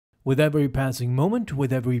With every passing moment,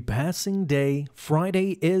 with every passing day,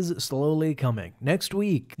 Friday is slowly coming. Next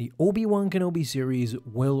week, the Obi-Wan Kenobi series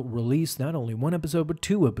will release not only one episode, but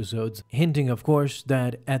 2 episodes, hinting, of course,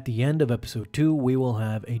 that at the end of episode 2, we will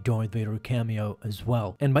have a Darth Vader cameo as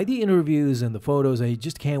well. And by the interviews and the photos, I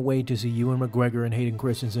just can't wait to see Ewan Mcgregor and Hayden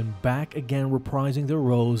Christensen back again reprising their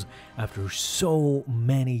roles after so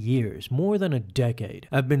many years, more than a decade.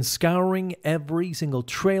 I've been scouring every single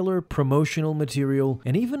trailer, promotional material,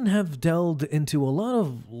 and even have delved into a lot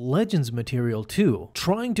of Legends material too,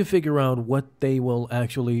 trying to figure out what they will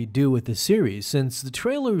actually do with the series. Since the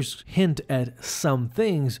trailers hint at some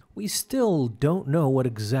things, we still don't know what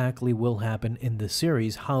exactly will happen in the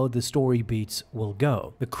series, how the story beats will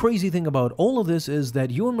go. The crazy thing about all of this is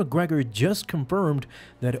that Ewan McGregor just confirmed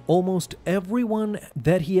that almost everyone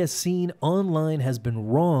that he has seen online has been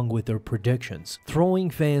wrong with their predictions, throwing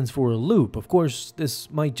fans for a loop. Of course,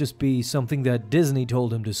 this might just be something that Disney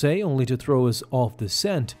told him to say, only to throw us off the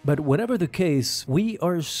scent. But whatever the case, we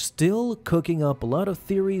are still cooking up a lot of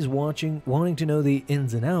theories, wanting to know the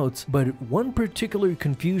ins and outs. But one particular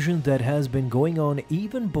confusion that has been going on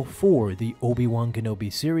even before the Obi-Wan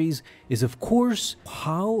Kenobi series is, of course,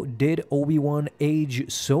 how did Obi-Wan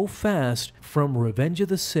age so fast from Revenge of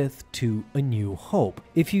the Sith to A New Hope?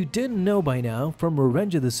 If you didn't know by now, from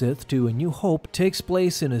Revenge of the Sith to A New Hope takes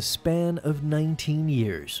place in a span of 19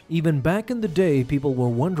 years. Even back in the day, people were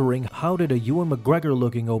wondering how did a Ewan McGregor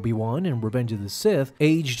looking Obi-Wan in Revenge of the Sith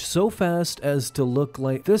aged so fast as to look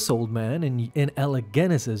like this old man in Alec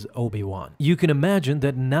Guinness's Obi-Wan. You can imagine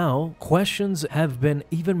that now questions have been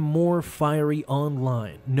even more fiery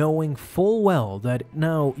online, knowing full well that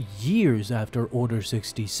now, years after Order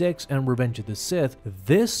 66 and Revenge of the Sith,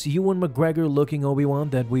 this Ewan McGregor looking Obi-Wan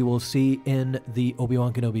that we will see in the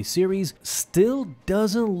Obi-Wan Kenobi series still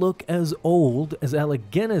doesn't look as old as Alec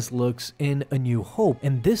Guinness looks in A New Hope,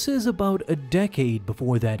 and this is about a decade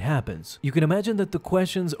before that happens. You can imagine that the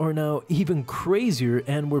questions are now even crazier,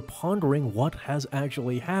 and we're pondering what has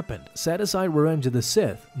actually happened. Set aside Revenge of the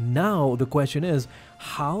Sith, now the question is,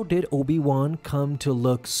 how did Obi-Wan come to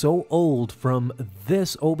look so old from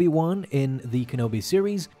this Obi-Wan in the Kenobi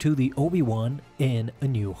series to the Obi-Wan in A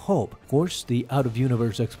New Hope? Of course, the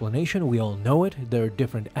out-of-universe explanation, we all know it. There are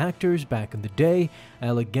different actors back in the day.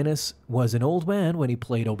 Alec Guinness was an old man when he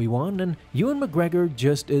played Obi-Wan, and Ewan McGregor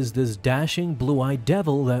just is this dashing blue-eyed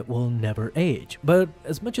devil that will never age. But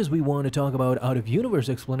as much as we want to talk about out-of-universe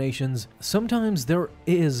explanations, sometimes there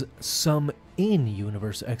is some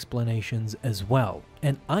in-universe explanations as well.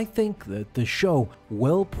 And I think that the show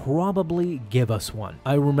will probably give us one.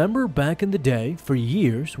 I remember back in the day, for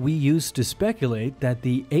years, we used to speculate that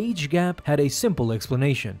the age gap had a simple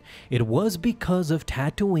explanation. It was because of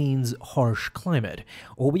Tatooine's harsh climate.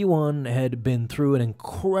 Obi-Wan had been through an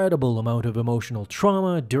incredible amount of emotional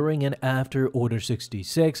trauma during and after Order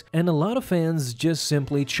 66, and a lot of fans just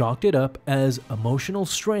simply chalked it up as emotional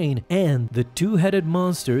strain and the two-headed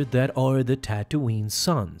monster that are the Tatooine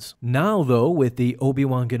sons. Now though, with the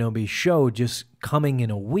Obi-Wan Kenobi show just coming in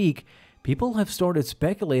a week, people have started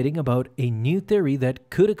speculating about a new theory that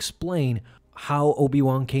could explain how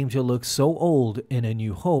Obi-Wan came to look so old in A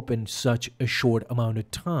New Hope in such a short amount of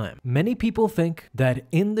time. Many people think that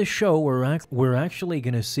in the show we're actually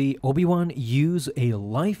going to see Obi-Wan use a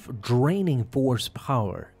life-draining force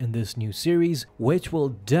power in this new series, which will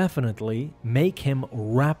definitely make him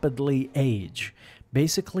rapidly age,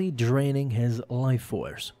 basically draining his life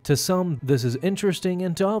force. To some, this is interesting,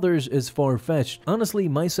 and to others, is far-fetched. Honestly,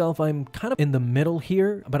 myself, I'm kind of in the middle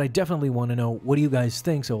here, but I definitely want to know what do you guys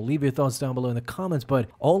think, so leave your thoughts down below in the comments. But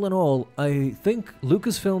all in all, I think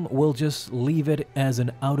Lucasfilm will just leave it as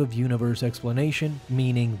an out-of-universe explanation,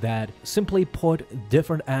 meaning that, simply put,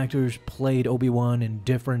 different actors played Obi-Wan in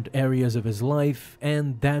different areas of his life,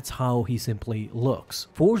 and that's how he simply looks.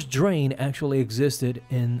 Force drain actually existed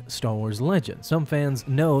in Star Wars Legends. Some fans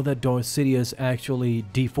know that Darth Sidious actually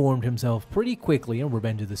deformed himself pretty quickly in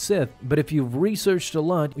Revenge of the Sith, but if you've researched a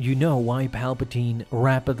lot, you know why Palpatine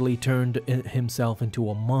rapidly turned himself into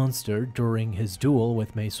a monster during his duel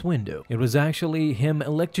with Mace Windu. It was actually him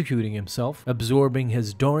electrocuting himself, absorbing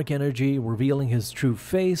his dark energy, revealing his true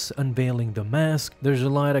face, unveiling the mask. There's a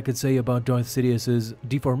lot I could say about Darth Sidious's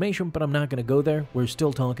deformation, but I'm not going to go there. We're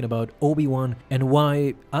still talking about Obi-Wan and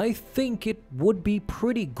why I think it would be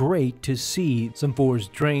pretty great to see some Force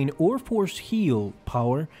Drain or Force Heal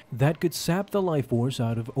power that could sap the life force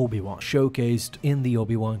out of Obi-Wan, showcased in the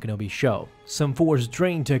Obi-Wan Kenobi show. Some Force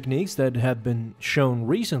Drain techniques that have been shown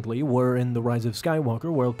recently were in The Rise of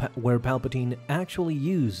Skywalker, where Palpatine actually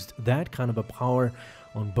used that kind of a power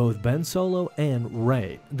on both Ben Solo and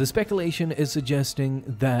Rey. The speculation is suggesting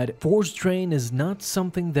that Force Train is not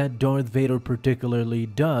something that Darth Vader particularly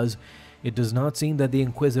does. It does not seem that the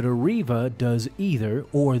Inquisitor Reva does either,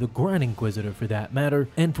 or the Grand Inquisitor for that matter,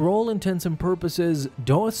 and for all intents and purposes,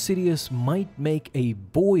 Darth Sidious might make a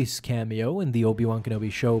voice cameo in the Obi-Wan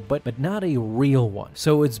Kenobi show, but not a real one.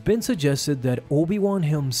 So it's been suggested that Obi-Wan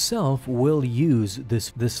himself will use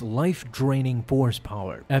this life-draining Force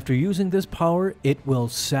power. After using this power, it will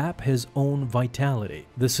sap his own vitality.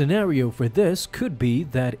 The scenario for this could be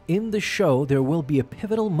that in the show there will be a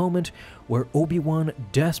pivotal moment where Obi-Wan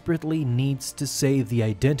desperately needs to save the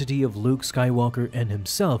identity of Luke Skywalker and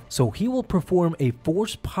himself, so he will perform a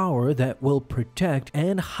Force power that will protect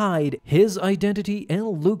and hide his identity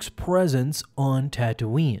and Luke's presence on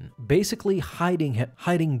Tatooine, basically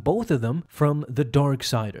hiding both of them from the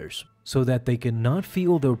Darksiders, so that they cannot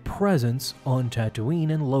feel their presence on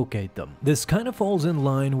Tatooine and locate them. This kind of falls in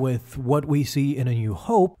line with what we see in A New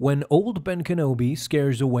Hope when old Ben Kenobi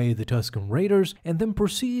scares away the Tusken Raiders and then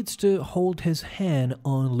proceeds to hold his hand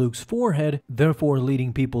on Luke's forehead, therefore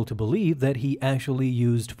leading people to believe that he actually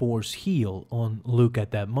used Force Heal on Luke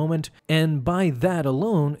at that moment, and by that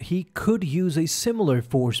alone, he could use a similar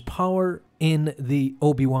Force power in the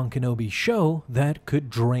Obi-Wan Kenobi show that could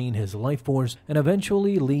drain his life force and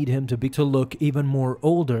eventually lead him to look even more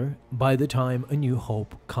older by the time A New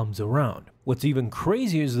Hope comes around. What's even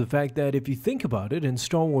crazier is the fact that if you think about it, in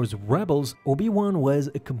Star Wars Rebels, Obi-Wan was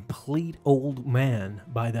a complete old man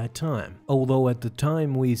by that time. Although at the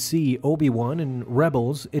time we see Obi-Wan in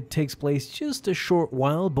Rebels, it takes place just a short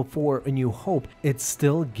while before A New Hope, it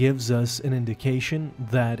still gives us an indication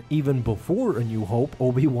that even before A New Hope,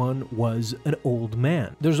 Obi-Wan was an old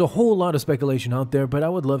man. There's a whole lot of speculation out there, but I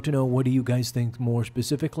would love to know, what do you guys think more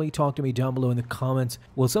specifically? Talk to me down below in the comments.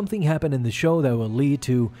 Will something happen in the show that will lead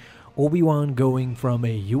to Obi-Wan going from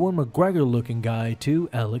a Ewan McGregor looking guy to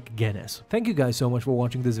Alec Guinness? Thank you guys so much for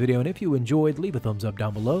watching this video, and if you enjoyed, leave a thumbs up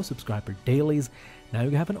down below, subscribe for dailies. Now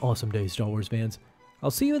you have an awesome day, Star Wars fans. I'll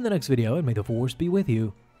see you in the next video, and may the Force be with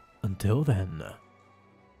you. Until then.